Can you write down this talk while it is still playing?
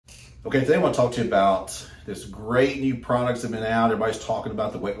Okay, today I want to talk to you about this great new products that have been out. Everybody's talking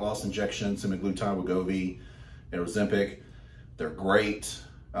about the weight loss injections, Semaglutide, Wegovy, and Ozempic. They're great.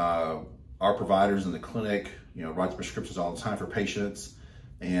 Our providers in the clinic, write the prescriptions all the time for patients,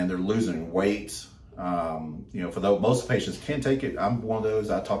 and they're losing weight. For those, most patients can take it. I'm one of those.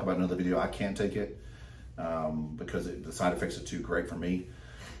 I talked about in another video. I can't take it because the side effects are too great for me.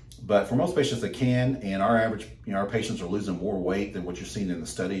 But for most patients that can, and our average, our patients are losing more weight than what you're seeing in the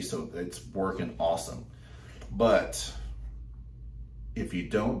study, so it's working awesome. But if you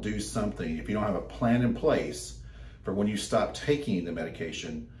don't do something, if you don't have a plan in place for when you stop taking the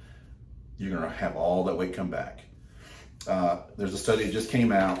medication, you're gonna have all that weight come back. There's a study that just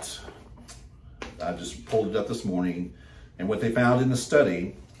came out. I just pulled it up this morning, and what they found in the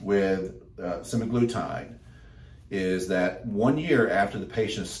study with semaglutide is that 1 year after the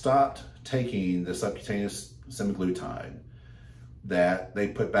patient stopped taking the subcutaneous semaglutide, that they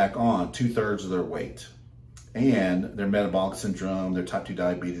put back on 2/3 of their weight, and their metabolic syndrome, their type 2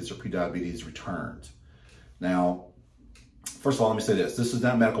 diabetes or prediabetes returned. Now, first of all, let me say this. This is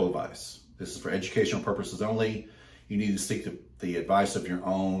not medical advice. This is for educational purposes only. You need to seek the advice of your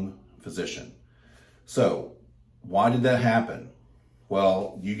own physician. So, why did that happen?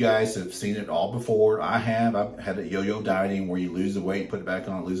 Well, you guys have seen it all before. I have. I've had a yo-yo dieting where you lose the weight, put it back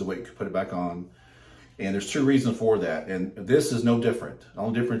on, lose the weight, put it back on. And there's two reasons for that. And this is no different. The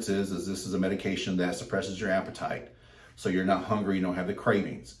only difference is this is a medication that suppresses your appetite. So you're not hungry, you don't have the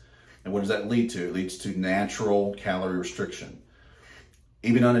cravings. And what does that lead to? It leads to natural calorie restriction,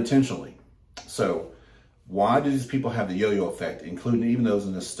 even unintentionally. So why do these people have the yo-yo effect, including even those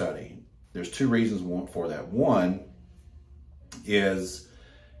in this study? There's two reasons for that. One is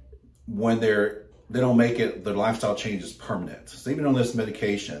when they don't make it, their lifestyle change is permanent. So even on this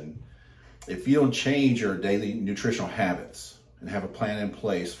medication, if you don't change your daily nutritional habits and have a plan in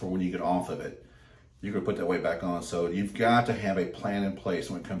place for when you get off of it, you're gonna put that weight back on. So you've got to have a plan in place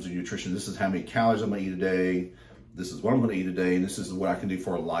when it comes to nutrition. This is how many calories I'm gonna eat a day. This is what I'm gonna eat a day, and this is what I can do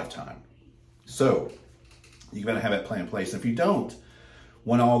for a lifetime. So you gotta have that plan in place. And if you don't,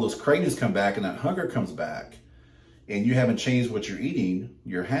 when all those cravings come back and that hunger comes back, and you haven't changed what you're eating,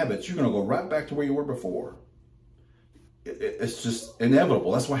 your habits, you're gonna go right back to where you were before. It's just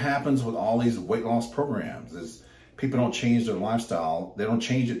inevitable. That's what happens with all these weight loss programs, is people don't change their lifestyle. They don't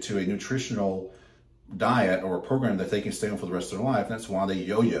change it to a nutritional diet or a program that they can stay on for the rest of their life. That's why they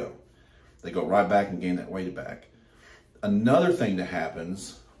yo-yo. They go right back and gain that weight back. Another thing that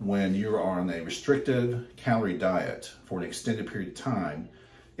happens when you are on a restrictive calorie diet for an extended period of time,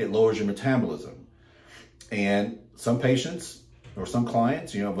 it lowers your metabolism. And some patients or some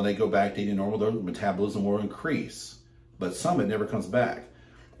clients, when they go back to eating normal, their metabolism will increase. But some, it never comes back.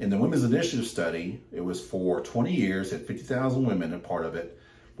 In the Women's Initiative study, it was for 20 years, had 50,000 women a part of it.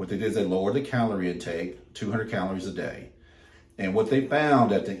 What they did is they lowered the calorie intake, 200 calories a day. And what they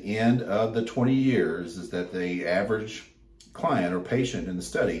found at the end of the 20 years is that the average client or patient in the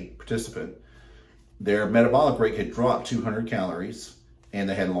study, participant, their metabolic rate had dropped 200 calories and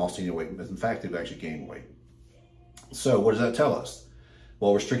they hadn't lost any weight. In fact, they've actually gained weight. So what does that tell us?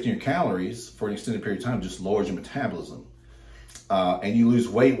 Well, restricting your calories for an extended period of time just lowers your metabolism. And you lose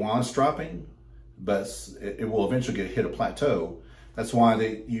weight while it's dropping, but it will eventually hit a plateau. That's why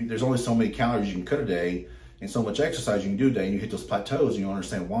there's only so many calories you can cut a day and so much exercise you can do a day, and you hit those plateaus and you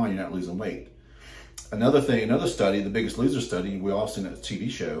understand why you're not losing weight. Another study, the Biggest Loser study, we all seen that TV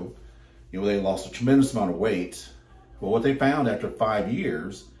show, they lost a tremendous amount of weight. Well, what they found after 5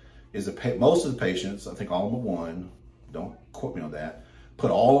 years is that most of the patients, I think all but one, don't quote me on that,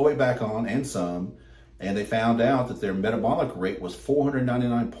 put all the way back on and some, and they found out that their metabolic rate was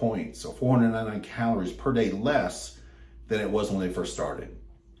 499 points or 499 calories per day less than it was when they first started.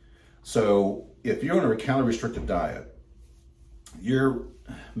 So if you're on a calorie restrictive diet, your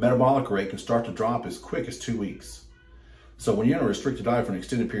metabolic rate can start to drop as quick as 2 weeks. So when you're on a restricted diet for an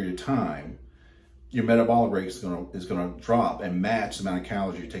extended period of time, your metabolic rate is going to drop and match the amount of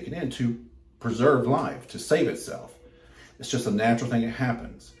calories you're taking in to preserve life, to save itself. It's just a natural thing that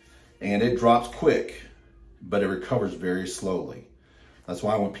happens. And it drops quick, but it recovers very slowly. That's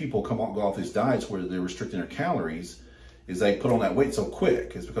why when people go off these diets where they're restricting their calories, is they put on that weight so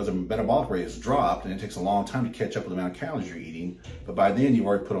quick. It's because their metabolic rate has dropped and it takes a long time to catch up with the amount of calories you're eating. But by then you've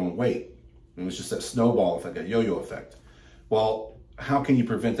already put on weight. It was just that snowball effect, that yo-yo effect. Well, how can you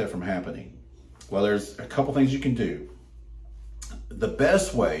prevent that from happening? Well, there's a couple things you can do. The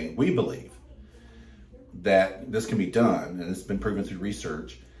best way, we believe, that this can be done, and it's been proven through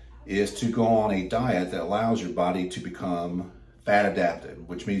research, is to go on a diet that allows your body to become fat adapted,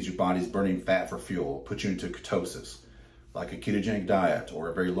 which means your body's burning fat for fuel, puts you into ketosis. like a ketogenic diet or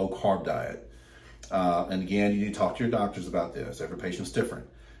a very low carb diet. And again, you need to talk to your doctors about this. Every patient's different.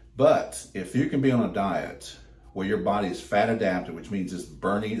 But if you can be on a diet where your body is fat adapted, which means it's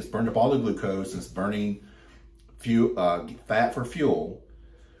burned up all the glucose, and it's burning fat for fuel.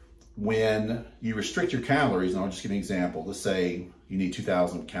 When you restrict your calories, and I'll just give you an example. Let's say you need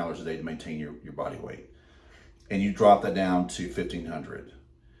 2,000 calories a day to maintain your body weight, and you drop that down to 1,500.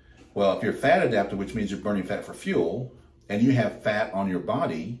 Well, if you're fat adapted, which means you're burning fat for fuel, and you have fat on your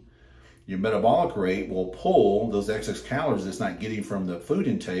body, your metabolic rate will pull those excess calories it's not getting from the food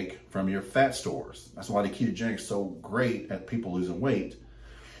intake from your fat stores. That's why the ketogenic is so great at people losing weight.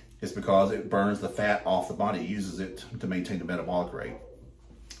 It's because it burns the fat off the body. It uses it to maintain the metabolic rate.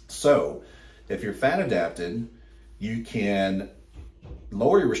 So if you're fat adapted, you can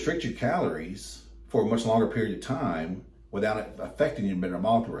restrict your calories for a much longer period of time without it affecting your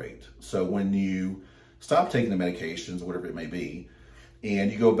metabolic rate. So when you stop taking the medications, whatever it may be,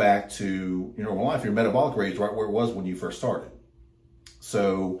 and you go back to your normal life, your metabolic rate is right where it was when you first started.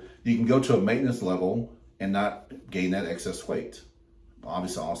 So you can go to a maintenance level and not gain that excess weight.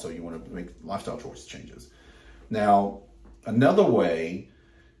 Obviously, also, you want to make lifestyle choice changes. Now, another way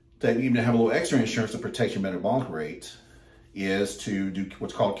to even have a little extra insurance to protect your metabolic rate is to do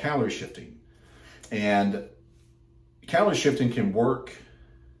what's called calorie shifting. And calorie shifting can work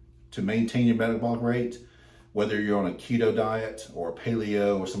to maintain your metabolic rate, whether you're on a keto diet or a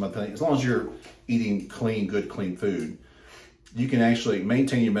paleo or some other thing. As long as you're eating good, clean food, you can actually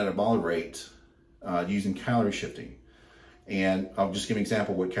maintain your metabolic rate using calorie shifting. And I'll just give an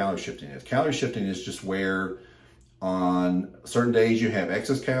example of what calorie shifting is. Calorie shifting is just where on certain days you have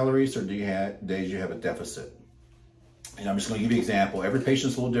excess calories, certain days you have a deficit. And I'm just going to give you an example. Every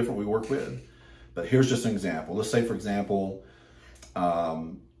patient's a little different we work with, but here's just an example. Let's say, for example,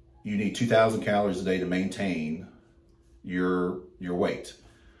 you need 2,000 calories a day to maintain your weight.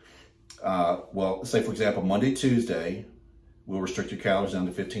 Well, let's say, for example, Monday, Tuesday, we'll restrict your calories down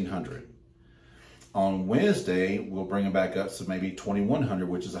to 1,500. On Wednesday, we'll bring them back up to maybe 2,100,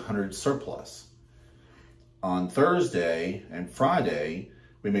 which is 100 surplus. On Thursday and Friday,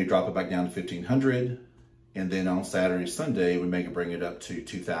 we may drop it back down to 1,500. And then on Saturday, Sunday, we may bring it up to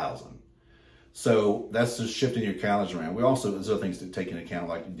 2,000. So that's just shifting your calories around. There's other things to take into account,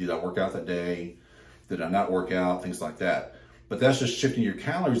 like did I work out that day? Did I not work out? Things like that. But that's just shifting your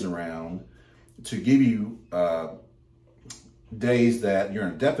calories around to give you days that you're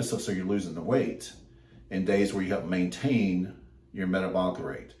in a deficit, so you're losing the weight, and days where you help maintain your metabolic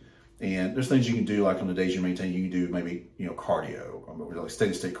rate. And there's things you can do, like on the days you maintain, you can do maybe, cardio, like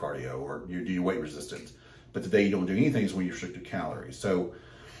steady state cardio, or you do your weight resistance. But the day you don't do anything is when you restrict your calories. So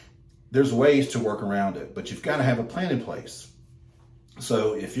there's ways to work around it, but you've got to have a plan in place.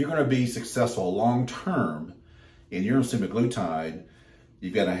 So if you're going to be successful long-term and you're on semaglutide,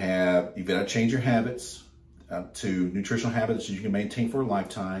 you've got to change your habits to nutritional habits that you can maintain for a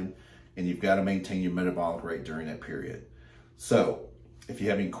lifetime, and you've got to maintain your metabolic rate during that period. So if you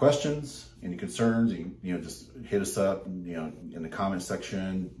have any questions, any concerns, you just hit us up, in the comment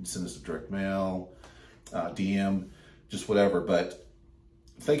section, send us a direct mail, DM, just whatever. But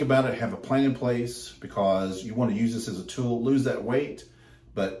think about it, have a plan in place, because you want to use this as a tool, lose that weight,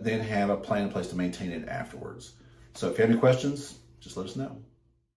 but then have a plan in place to maintain it afterwards. So if you have any questions, just let us know.